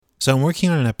So I'm working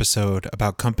on an episode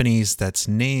about companies that's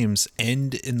names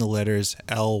end in the letters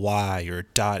LY or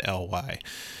 .ly.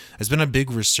 There's been a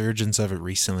big resurgence of it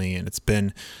recently, and it's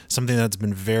been something that's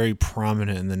been very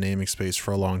prominent in the naming space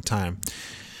for a long time.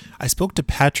 I spoke to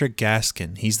Patrick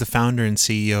Gaskin. He's the founder and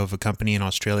CEO of a company in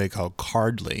Australia called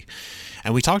Cardly.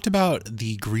 And we talked about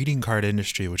the greeting card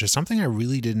industry, which is something I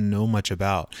really didn't know much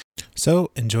about. So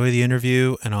enjoy the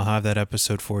interview, and I'll have that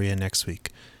episode for you next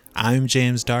week. I'm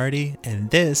James Doherty, and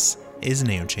this is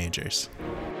Name Changers.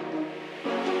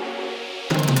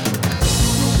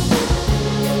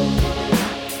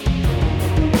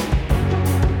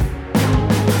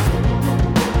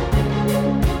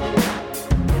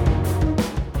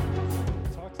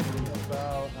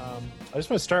 I just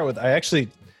want to start with, I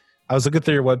was looking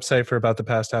through your website for about the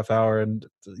past half hour, and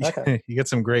Okay. you get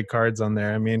some great cards on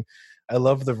there. I mean, I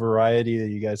love the variety that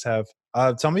you guys have.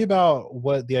 Tell me about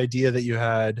what the idea that you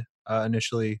had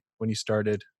initially when you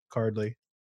started Cardly.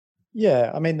 Yeah,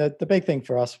 I mean, the big thing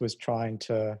for us was trying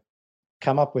to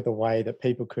come up with a way that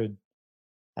people could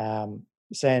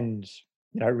send,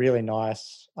 really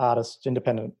nice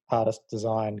independent artist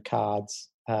designed cards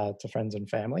to friends and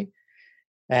family.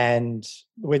 And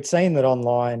we'd seen that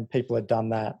online people had done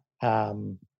that. I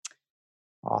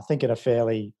think in a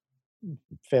fairly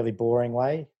boring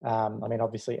way. I mean,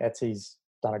 obviously Etsy's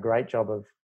done a great job of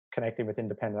connecting with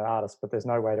independent artists, but there's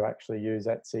no way to actually use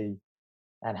Etsy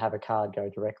and have a card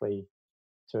go directly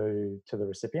to the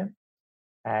recipient.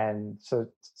 And so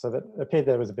that appeared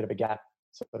there was a bit of a gap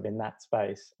sort of in that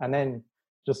space. And then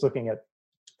just looking at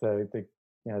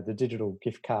the digital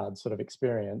gift card sort of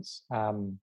experience,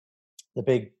 the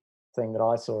big thing that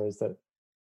I saw is that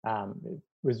it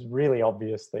was really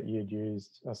obvious that you'd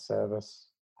used a service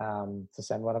to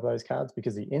send one of those cards,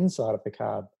 because the inside of the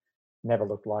card never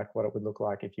looked like what it would look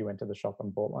like if you went to the shop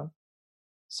and bought one.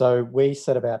 So we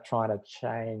set about trying to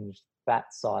change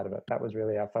that side of it. That was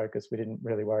really our focus. We didn't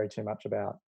really worry too much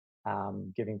about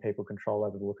giving people control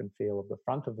over the look and feel of the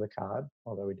front of the card,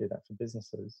 although we do that for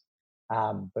businesses.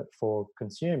 But for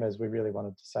consumers, we really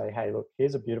wanted to say, hey, look,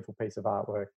 here's a beautiful piece of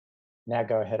artwork. Now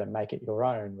go ahead and make it your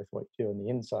own with what you do on the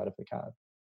inside of the card.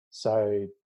 So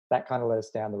that kind of led us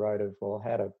down the road of, well,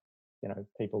 how do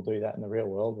people do that in the real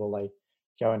world? Well, they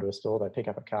go into a store, they pick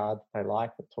up a card they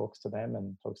like that talks to them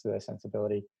and talks to their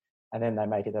sensibility, and then they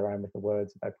make it their own with the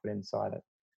words that they put inside it.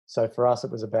 So for us,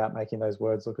 it was about making those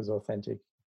words look as authentic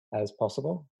as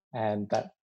possible, and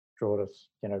that brought us,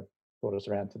 brought us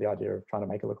around to the idea of trying to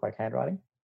make it look like handwriting,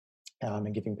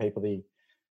 and giving people the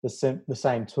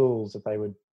same tools that they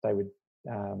would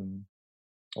um,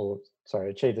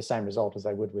 achieve the same result as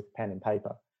they would with pen and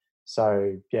paper.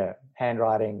 So yeah,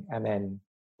 handwriting, and then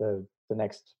the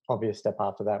next obvious step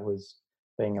after that was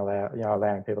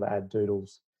allowing people to add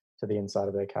doodles to the inside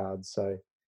of their cards. So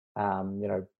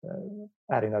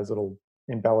adding those little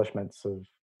embellishments of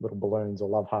little balloons or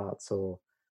love hearts or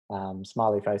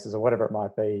smiley faces or whatever it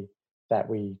might be, that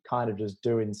we kind of just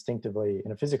do instinctively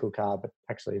in a physical card, but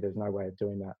actually there's no way of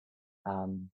doing that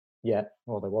yet,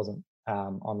 or there wasn't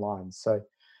online. So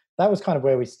that was kind of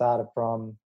where we started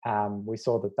from. We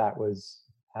saw that was,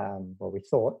 we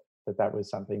thought that was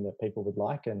something that people would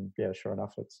like, and yeah, sure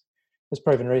enough, it's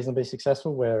proven reasonably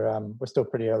successful. We're still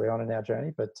pretty early on in our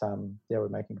journey, but yeah, we're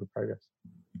making good progress.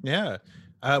 Yeah.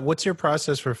 What's your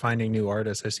process for finding new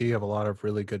artists? I see you have a lot of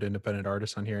really good independent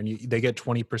artists on here, and they get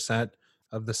 20%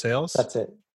 of the sales. That's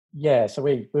it. Yeah, so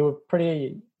we were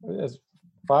pretty, as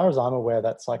far as I'm aware,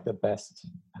 that's like the best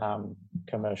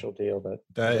commercial deal that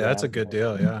is That's a around good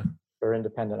deal. Yeah. for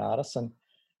independent artists. And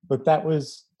look, that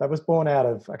was born out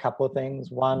of a couple of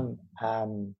things. One,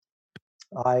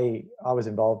 I was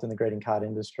involved in the greeting card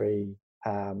industry.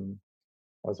 I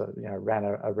was ran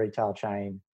a retail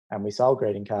chain, and we sold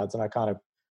greeting cards, and I kind of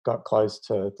got close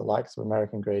to the likes of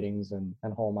American Greetings and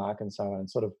Hallmark and so on, and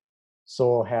sort of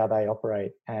saw how they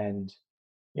operate. And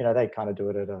they kind of do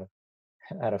it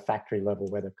at a factory level,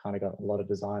 where they've kind of got a lot of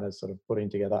designers sort of putting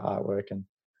together artwork. And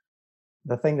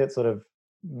the thing that sort of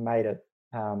made it,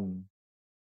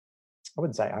 I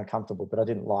wouldn't say uncomfortable, but I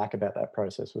didn't like about that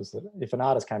process, was that if an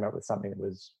artist came up with something that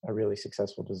was a really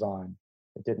successful design,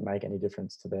 it didn't make any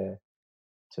difference to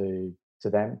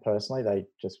them personally. They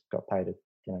just got paid a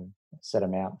set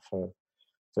amount for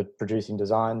producing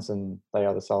designs, and they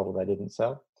either sold or they didn't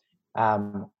sell.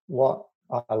 What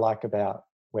I like about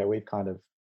where we've kind of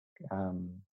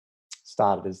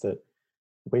started is that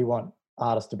we want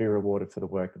artists to be rewarded for the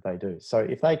work that they do. So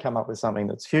if they come up with something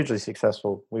that's hugely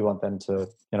successful, we want them to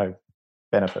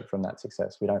benefit from that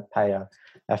success. We don't pay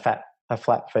a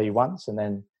flat fee once and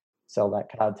then sell that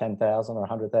card 10,000 or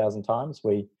 100,000 times.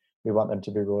 We want them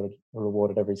to be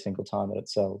rewarded every single time that it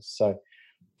sells. So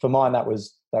for mine, that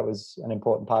was an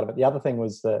important part of it. The other thing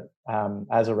was that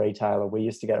as a retailer, we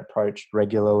used to get approached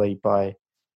regularly by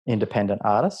independent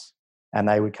artists, and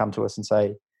they would come to us and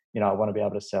say, I want to be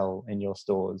able to sell in your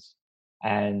stores.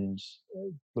 And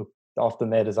look, often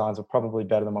their designs were probably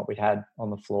better than what we had on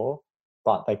the floor,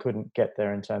 but they couldn't get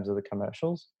there in terms of the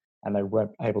commercials, and they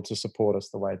weren't able to support us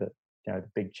the way that the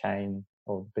big chain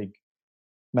or big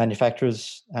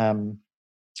manufacturers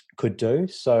could do.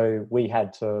 So we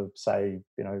had to say,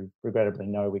 regrettably,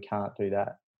 no, we can't do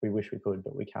that. We wish we could,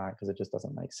 but we can't, because it just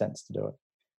doesn't make sense to do it.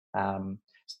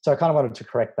 So I kind of wanted to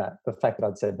correct that, the fact that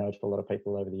I'd said no to a lot of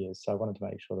people over the years. So I wanted to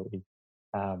make sure that we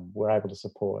were able to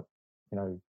support,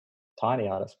 tiny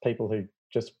artists, people who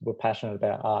just were passionate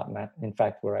about art, and that, in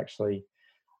fact, were actually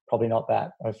probably not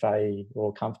that au fait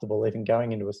or comfortable even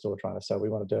going into a store trying to sell. We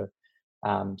wanted to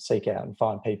seek out and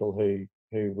find people who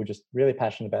were just really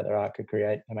passionate about their art, could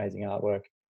create amazing artwork.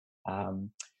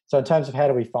 So in terms of how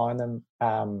do we find them,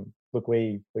 look,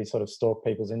 we sort of stalk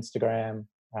people's Instagram.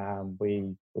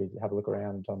 We have a look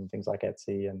around on things like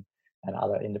Etsy and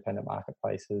other independent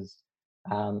marketplaces.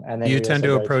 And then do you tend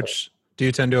to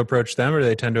approach them, or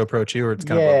they tend to approach you, or it's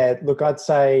kind of both? Look, I'd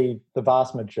say the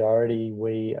vast majority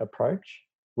we approach.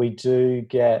 We do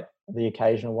get the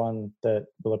occasional one that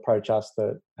will approach us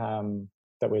that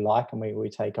we like and we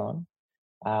take on.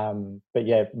 But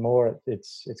yeah, more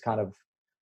it's kind of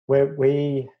where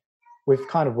we've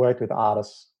kind of worked with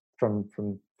artists from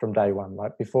day one.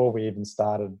 Like before we even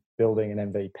started building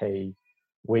an MVP,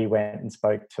 we went and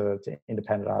spoke to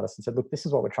independent artists and said, look, this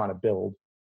is what we're trying to build.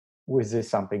 Was this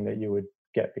something that you would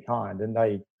get behind? And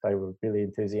they were really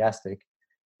enthusiastic.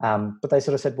 But they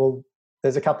sort of said, well,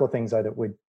 there's a couple of things though that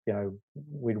we'd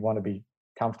want to be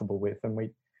comfortable with. And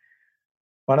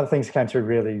one of the things that came through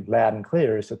really loud and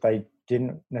clear is that they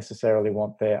didn't necessarily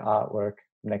want their artwork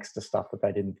next to stuff that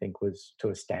they didn't think was to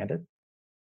a standard.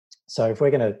 So if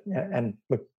we're going to, and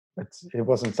look, it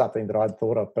wasn't something that I'd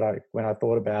thought of, but when I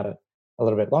thought about it a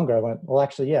little bit longer, I went, well,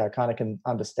 actually, yeah, I kind of can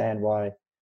understand why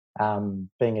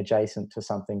being adjacent to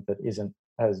something that isn't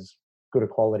as good a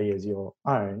quality as your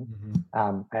own,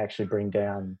 actually bring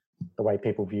down the way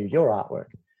people view your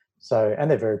artwork. So, and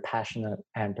they're very passionate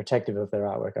and protective of their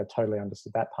artwork. I totally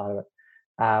understood that part of it.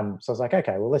 So I was like,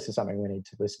 okay, well, this is something we need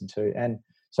to listen to. And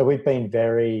so we've been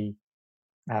very,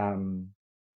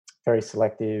 very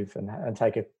selective and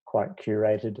take a quite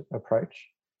curated approach,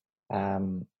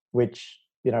 which,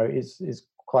 is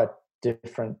quite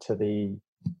different to the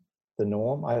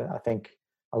norm. I think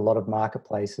a lot of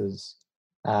marketplaces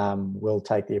will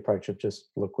take the approach of just,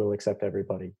 look, we'll accept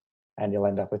everybody, and you'll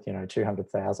end up with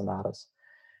 200,000 artists.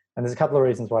 And there's a couple of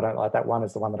reasons why I don't like that. One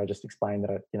is the one that I just explained,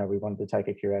 that we wanted to take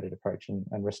a curated approach and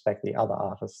respect the other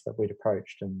artists that we'd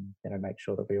approached, and make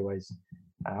sure that we always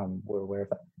were aware of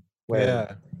that.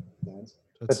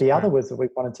 But the other was that we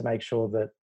wanted to make sure that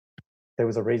there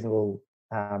was a reasonable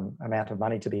amount of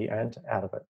money to be earned out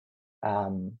of it.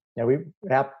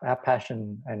 Our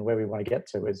passion and where we want to get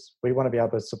to is we want to be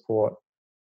able to support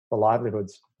the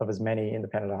livelihoods of as many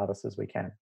independent artists as we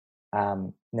can.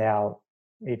 Now,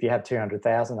 if you have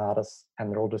 200,000 artists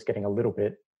and they're all just getting a little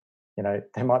bit,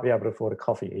 they might be able to afford a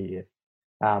coffee a year.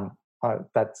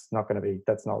 That's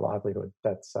not livelihood.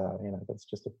 That's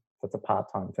that's a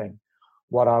part-time thing.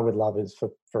 What I would love is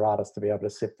for artists to be able to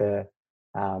sit there,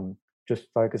 just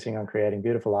focusing on creating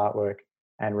beautiful artwork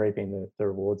and reaping the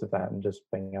rewards of that, and just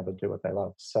being able to do what they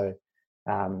love. So,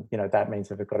 that means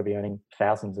that they've got to be earning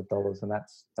thousands of dollars, and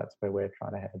that's where we're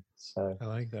trying to head. So I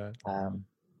like that.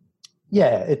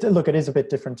 It is a bit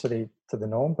different to the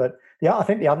norm, but I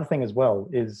think the other thing as well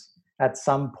is, at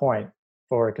some point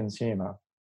for a consumer,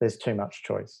 there's too much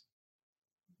choice.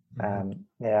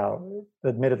 Now,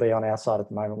 admittedly, on our side at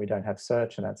the moment, we don't have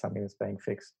search, and that's something that's being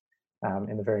fixed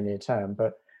in the very near term.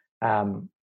 But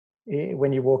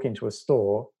when you walk into a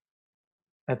store,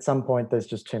 at some point there's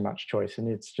just too much choice, and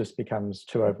it just becomes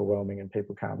too overwhelming, and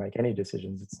people can't make any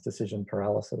decisions. It's decision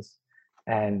paralysis.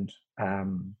 And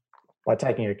by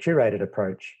taking a curated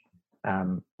approach,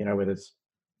 where there's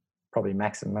probably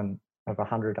maximum of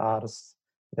 100 artists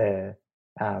there,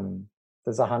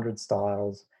 there's 100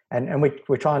 styles, and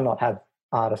we try and not have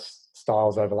artist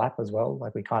styles overlap as well.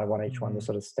 Like, we kind of want each one to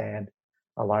sort of stand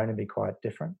alone and be quite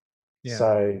different. Yeah.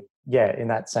 So in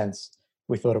that sense,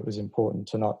 we thought it was important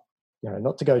to not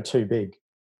to go too big,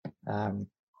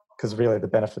 because really the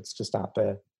benefits just aren't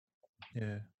there.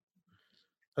 Yeah,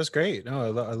 that's great.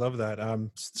 No, I love that.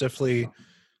 It's definitely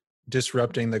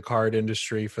disrupting the card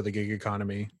industry for the gig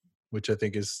economy, which I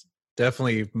think is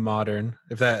definitely modern.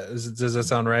 Does that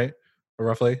sound right,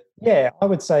 roughly? Yeah, I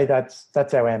would say that's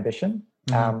our ambition.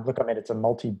 Hmm. Look, I mean, it's a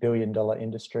multi-billion-dollar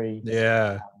industry,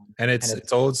 Yeah, and and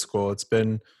it's old school. It's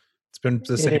been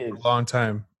the it same for a is. long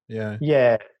time. Yeah.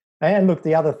 Yeah. And look,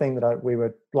 the other thing that we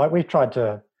were like, we tried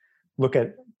to look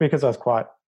at, because I was quite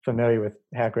familiar with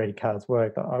how greeting cards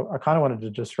work. I kind of wanted to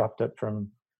disrupt it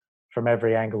from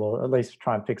every angle, or at least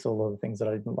try and fix all of the things that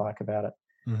I didn't like about it.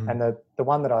 Hmm. And the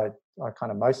one that I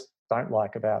kind of most don't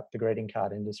like about the greeting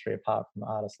card industry, apart from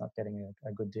artists not getting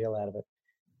a good deal out of it,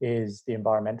 is the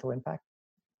environmental impact.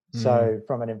 Mm. So,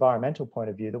 from an environmental point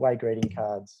of view, the way greeting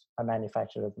cards are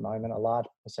manufactured at the moment, a large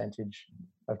percentage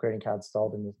of greeting cards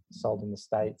sold in the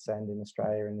States and in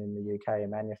Australia and in the UK are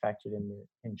manufactured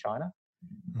in China,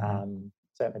 Mhm.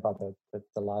 certainly by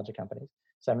the larger companies.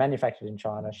 So, manufactured in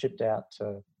China, shipped out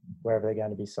to wherever they're going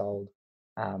to be sold.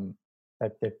 Um,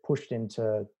 they're pushed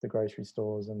into the grocery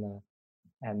stores and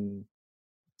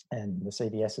and the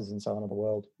CVSs and so on of the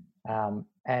world.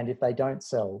 And if they don't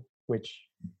sell, which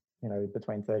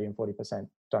between 30 and 40%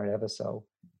 don't ever sell,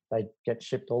 they get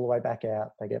shipped all the way back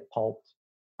out. They get pulped,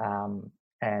 um,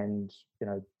 and they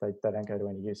don't go to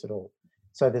any use at all.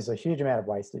 So there's a huge amount of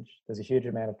wastage. There's a huge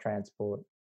amount of transport.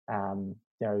 Um,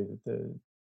 you know, the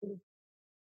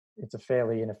it's a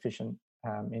fairly inefficient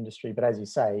industry, but as you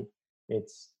say,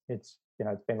 it's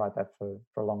been like that for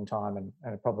a long time, and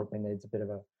it probably needs a bit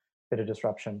of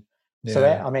disruption. So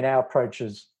Yeah. I mean, our approach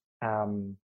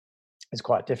um, is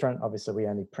quite different. Obviously, we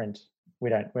only print. We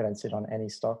don't sit on any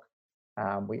stock.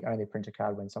 We only print a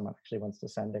card when someone actually wants to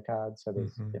send a card. So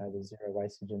Mhm. there's zero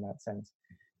wastage in that sense.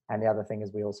 And the other thing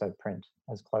is we also print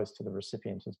as close to the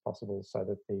recipient as possible, so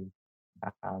that the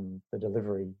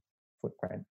delivery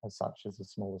footprint as such is as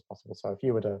small as possible. So if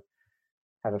you were to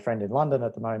have a friend in London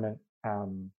at the moment,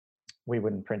 we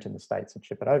wouldn't print in the States and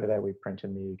ship it over there. We print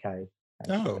in the UK and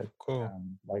ship Oh, it cool.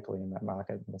 locally in that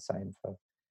market. And the same for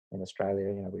in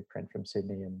Australia. We print from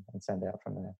Sydney and send out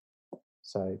from there.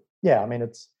 So yeah, I mean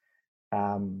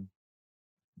um,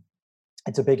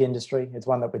 it's a big industry. It's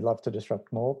one that we'd love to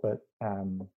disrupt more, but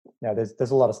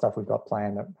there's a lot of stuff we've got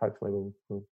planned that hopefully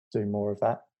we'll do more of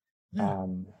that. Yeah,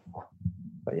 Um,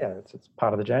 but yeah, it's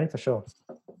part of the journey for sure.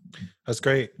 that's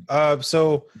great.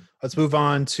 So let's move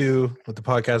on to what the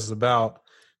podcast is about.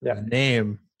 Yeah. The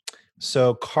name.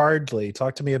 So Cardly,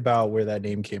 talk to me about where that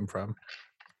name came from.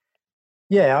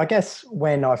 Yeah, I guess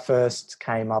when I first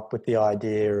came up with the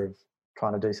idea of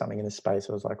trying to do something in this space,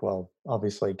 I was like, well,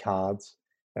 obviously cards.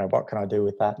 What can I do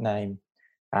with that name?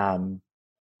 Um,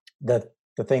 the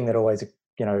thing that always,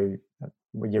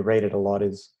 when you read it a lot,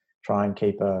 is try and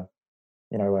keep a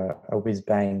whiz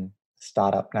bang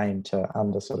startup name to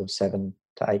under sort of 7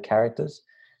 to 8 characters.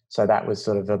 So that was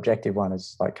sort of the objective one,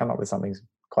 is like come up with something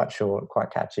quite short, quite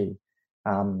catchy.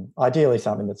 Ideally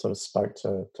something that sort of spoke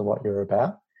to what you're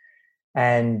about.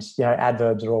 And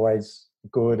adverbs are always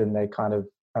good, and they're kind of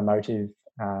emotive.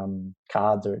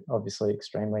 Cards are obviously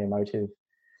extremely emotive.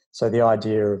 So the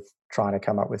idea of trying to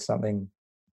come up with something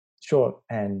short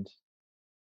and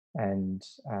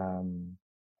um,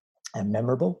 and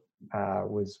memorable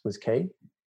was key.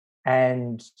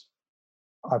 And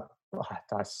I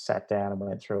I sat down and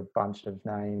went through a bunch of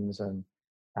names, and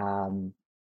um,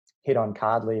 hit on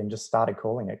Cardly and just started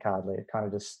calling it Cardly. It kind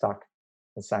of just stuck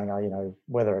as saying, oh,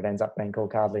 whether it ends up being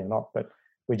called Cardly or not, but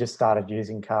we just started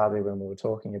using Cardly when we were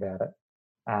talking about it,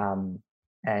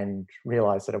 and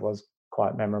realized that it was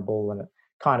quite memorable, and it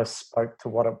kind of spoke to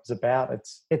what it was about.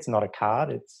 It's not a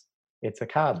card. It's a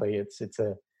Cardly.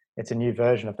 It's a new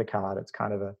version of the card. It's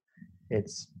kind of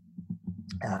it's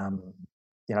um,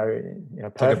 It's like a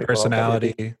perfect world, but with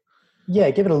personality. yeah,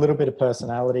 give it a little bit of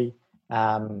personality,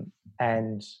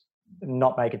 and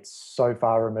not make it so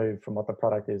far removed from what the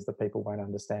product is that people won't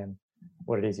understand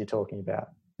what it is you're talking about.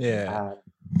 Yeah. Uh,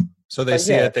 So they but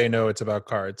see yeah, it, they know it's about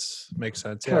cards. Makes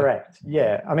sense. Yeah. correct.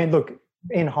 Yeah, I mean, look,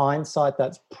 in hindsight,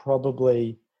 that's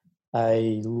probably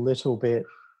a little bit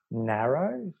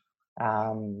narrow.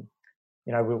 Um,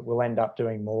 we'll end up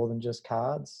doing more than just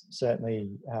cards. Certainly,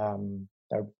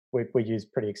 we're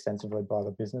used pretty extensively by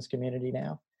the business community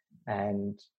now,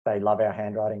 and they love our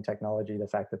handwriting technology. The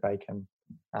fact that they can,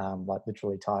 like,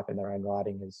 literally type in their own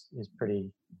writing is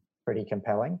pretty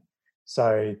compelling.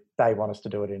 So they want us to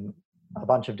do it in a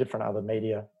bunch of different other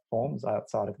media forms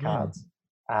outside of Hmm. cards.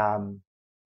 Um,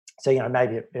 so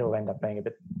maybe it'll end up being a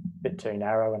bit too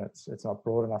narrow, and it's not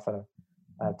broad enough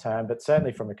a term. But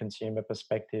certainly from a consumer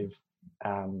perspective,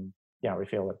 we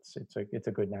feel it's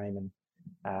a good name,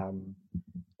 and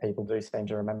people do seem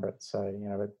to remember it. So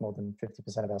more than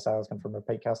 50% of our sales come from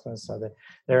repeat customers, so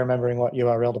they're remembering what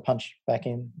URL to punch back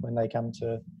in when they come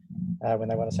to when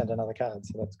they want to send another card.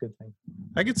 So that's a good thing.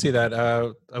 I could see that.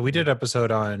 We did an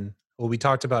episode on well, we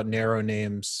talked about narrow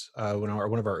names when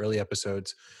one of our early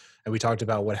episodes, and we talked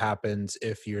about what happens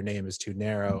if your name is too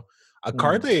narrow.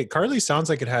 Mm, Cardly sounds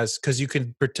like it has, because you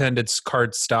can pretend it's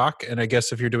card stock, and I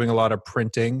guess if you're doing a lot of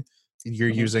printing, you're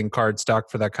mhm. using card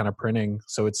stock for that kind of printing.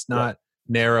 So it's Yeah. not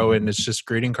narrow and it's just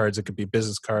greeting cards. It could be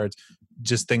business cards,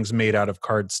 just things made out of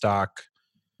card stock.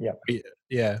 Yeah.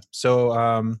 Yeah. So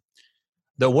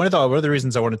the one of the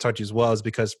reasons I want to talk to you as well is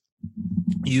because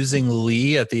using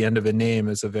Lee at the end of a name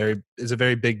is a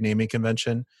very big naming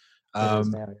convention. It is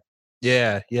Um, now.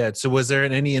 yeah, yeah. So was there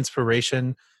any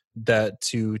inspiration that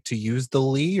to use the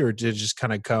Lee, or did it just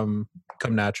kind of come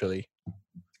naturally?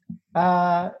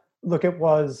 Uh, Look, it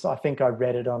was. I think I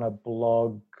read it on a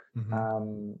blog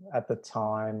Hmm. at the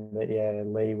time that yeah,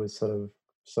 Lee was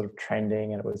sort of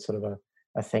trending, and it was sort of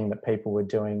a thing that people were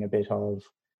doing a bit of.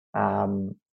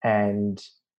 And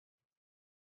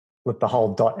look, the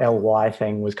whole .ly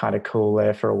thing was kind of cool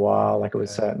there for a while. Like it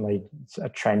was Yeah. certainly a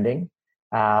trending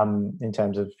in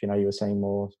terms of you were seeing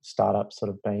more startups sort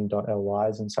of being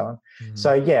 .lys and so on. Hmm.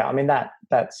 So yeah, I mean that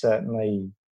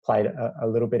certainly played a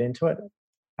little bit into it,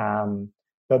 um,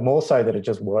 but more so that it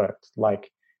just worked. Like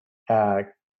uh,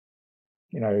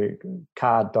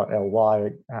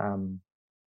 card.ly,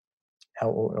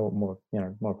 or more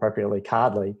more appropriately,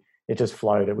 Cardly. It just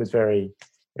flowed. It was very,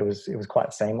 it was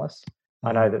quite seamless. I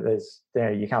Hmm. know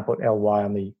that you can't put ly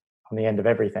on the end of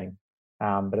everything,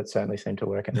 but it certainly seemed to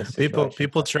work in this situation.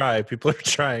 People try. People are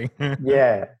trying.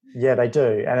 Yeah, yeah, they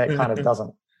do, and it kind of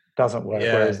doesn't work.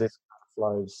 Whereas Yeah. this kind of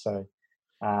flows. So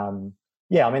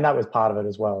yeah, I mean that was part of it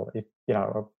as well. If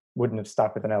I wouldn't have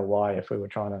stuck with an ly if we were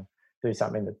trying to do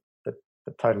something that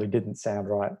totally didn't sound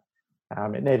right.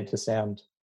 It needed to sound,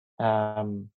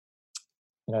 um,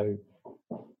 you know,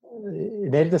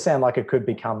 it needed to sound like it could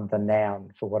become the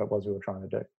noun for what it was we were trying to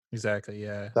do. Exactly.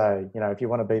 Yeah. So, if you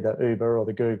want to be the Uber or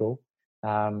the Google,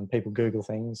 people Google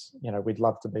things, we'd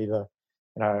love to be the,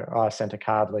 I sent a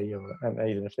Cardly, or and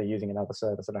even if they're using another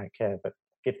service, I don't care. But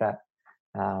if that,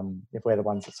 if we're the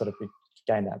ones that sort of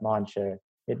gain that mind share,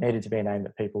 it needed to be a name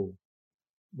that people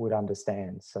would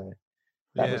understand. So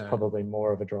that was Yeah. probably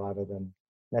more of a driver than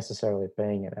necessarily it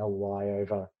being an ly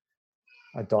over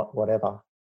a dot whatever.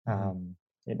 Hmm. Um,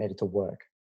 it needed to work.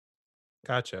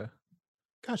 Gotcha.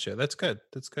 Gotcha. That's good.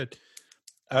 That's good.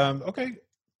 Okay.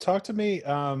 Talk to me.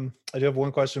 I do have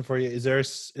one question for you. Is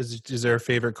there a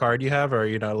favorite card you have, or are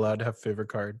you not allowed to have a favorite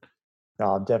card?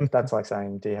 No, that's like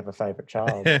saying, "Do you have a favorite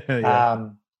child?" Yeah.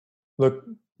 Um, Look,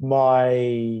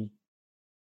 my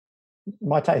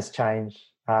tastes change.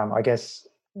 I guess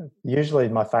usually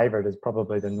my favorite is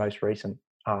probably the most recent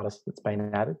artist that's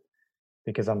been added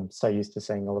because I'm so used to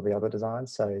seeing all of the other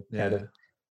designs. So Yeah.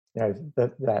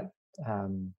 that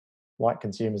like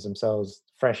consumers themselves,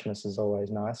 freshness is always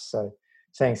nice. So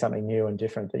seeing something new and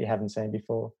different that you haven't seen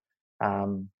before.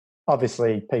 Um,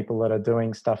 Obviously, people that are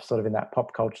doing stuff sort of in that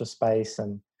pop culture space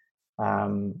and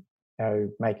um,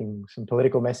 making some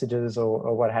political messages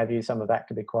or what have you. Some of that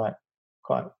could be quite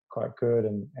good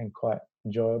and quite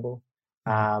enjoyable.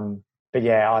 Mhm. But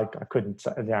yeah, I couldn't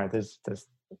say. There's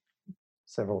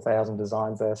several thousand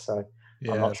designs there, so I'm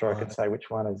Yeah, not it's a sure I could lot. say which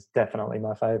one is definitely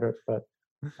my favorite. But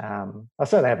I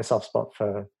certainly have a soft spot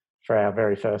for our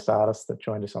very first artists that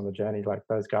joined us on the journey. Like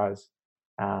those guys,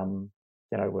 um,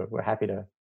 we're happy to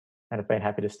and have been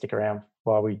happy to stick around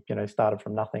while we started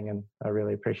from nothing, and I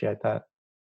really appreciate that.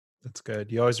 That's good.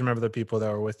 You always remember the people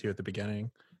that were with you at the beginning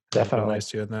and that Definitely,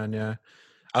 realized you, and then yeah.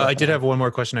 I did definitely. have one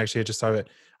more question actually. I just thought of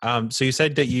it. So you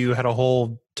said that you had a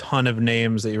whole ton of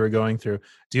names that you were going through.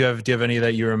 Do you have any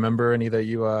that you remember? Any that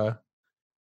you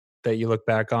look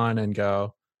back on and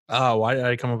go, "Oh, why did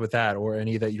I come up with that?" Or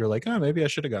any that you're like, "Oh, maybe I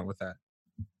should have gone with that."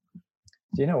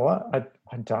 Do you know what?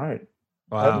 I don't. It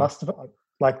Wow. must have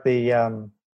like the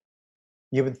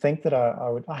you would think that I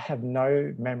would. I have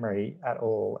no memory at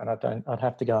all, and I don't. I'd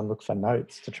have to go and look for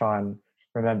notes to try and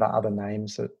remember other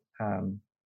names that.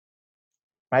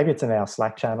 Maybe it's in our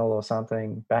Slack channel or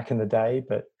something back in the day,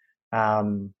 but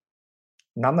um,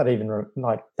 none that even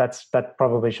that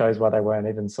probably shows why they weren't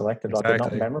even selected. Like they're not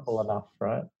Exactly. memorable enough,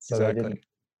 right? So Exactly.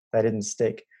 they didn't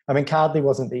stick. I mean, Cardly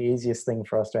wasn't the easiest thing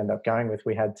for us to end up going with.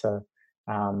 We had to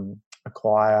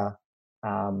acquire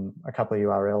a couple of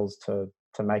URLs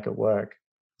to make it work.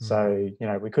 Mhm. So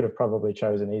we could have probably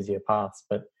chosen easier paths,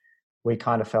 but we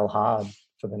kind of fell hard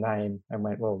for the name and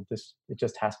went, well, this it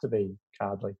just has to be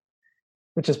Cardly,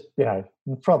 which is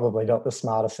probably not the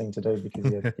smartest thing to do because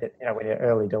when you're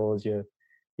early doors, you're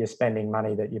spending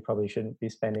money that you probably shouldn't be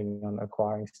spending on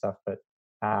acquiring stuff. But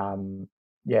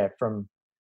yeah, from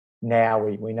now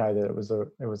we know that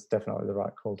it was definitely the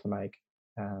right call to make.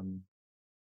 Um,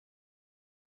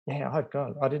 Yeah, oh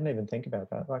God, I didn't even think about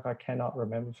that. Like, I cannot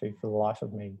remember for the life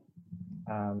of me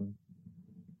um,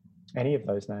 any of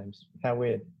those names. How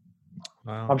weird.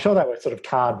 Wow. I'm sure they were sort of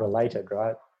card related,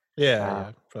 right? Yeah, Uh,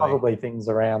 yeah, probably. Probably things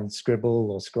around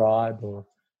Scribble or Scribe, or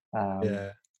um,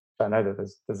 Yeah. I know that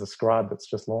there's a Scribe that's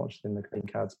just launched in the green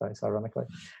card space, ironically.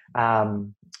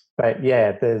 Um, but yeah,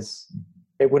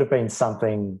 it would have been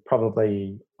something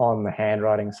probably on the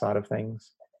handwriting side of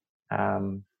things.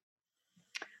 Um,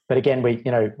 but again,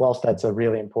 whilst that's a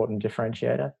really important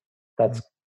differentiator, Mm, that's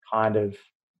kind of,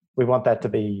 we want that to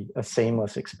be a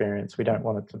seamless experience. We don't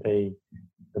want it to be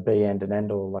the be end and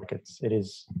end all. Like, it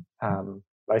is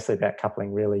mostly about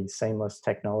coupling really seamless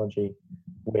technology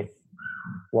with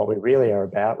what we really are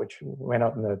about, which we're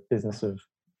not in the business of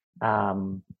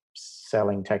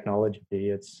selling technology.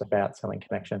 It's about selling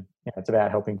connection. It's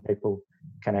about helping people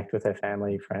connect with their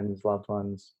family, friends, loved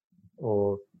ones,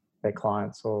 or their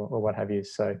clients, or what have you.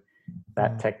 So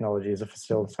that mm, technology is a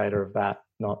facilitator of that,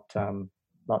 not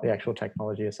the actual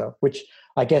technology itself, which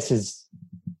I guess is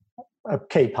a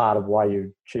key part of why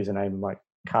you choose a name like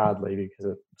Cardly, because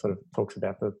it sort of talks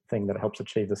about the thing that helps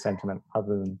achieve the sentiment,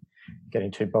 other than getting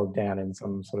too bogged down in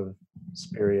some sort of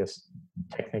spurious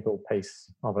technical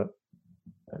piece of it.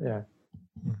 But yeah,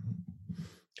 mhm.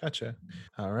 Gotcha.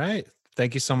 All right.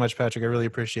 Thank you so much, Patrick. I really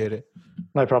appreciate it.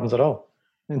 no problems at all.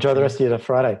 Enjoy the Yeah. rest of your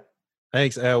Friday.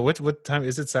 Thanks. What time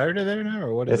is it? Saturday there now,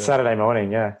 or what is It's it? Saturday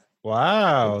morning. Yeah,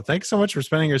 Wow. Thanks so much for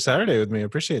spending your Saturday with me. I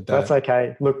appreciate that's that.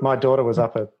 okay. Look, my daughter was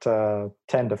up at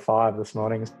 10 to 5 this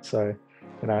morning, so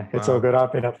it's all Wow. good.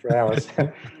 I've been up for hours.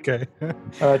 Okay.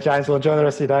 All right, James. Well, enjoy the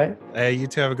rest of your day. Hey, you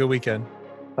two have a good weekend.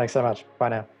 Thanks so much. Bye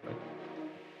now.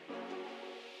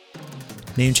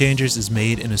 Name Changers is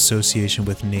made in association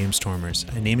with Namestormers,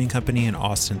 a naming company in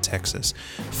Austin, Texas.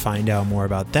 Find out more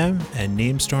about them at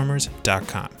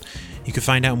namestormers.com. You can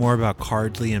find out more about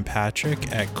Cardly and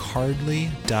Patrick at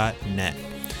cardly.net.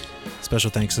 Special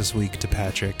thanks this week to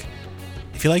Patrick.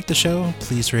 If you like the show,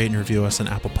 please rate and review us on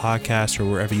Apple Podcasts or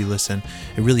wherever you listen.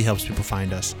 It really helps people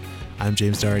find us. I'm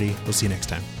James Doherty. We'll see you next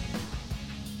time.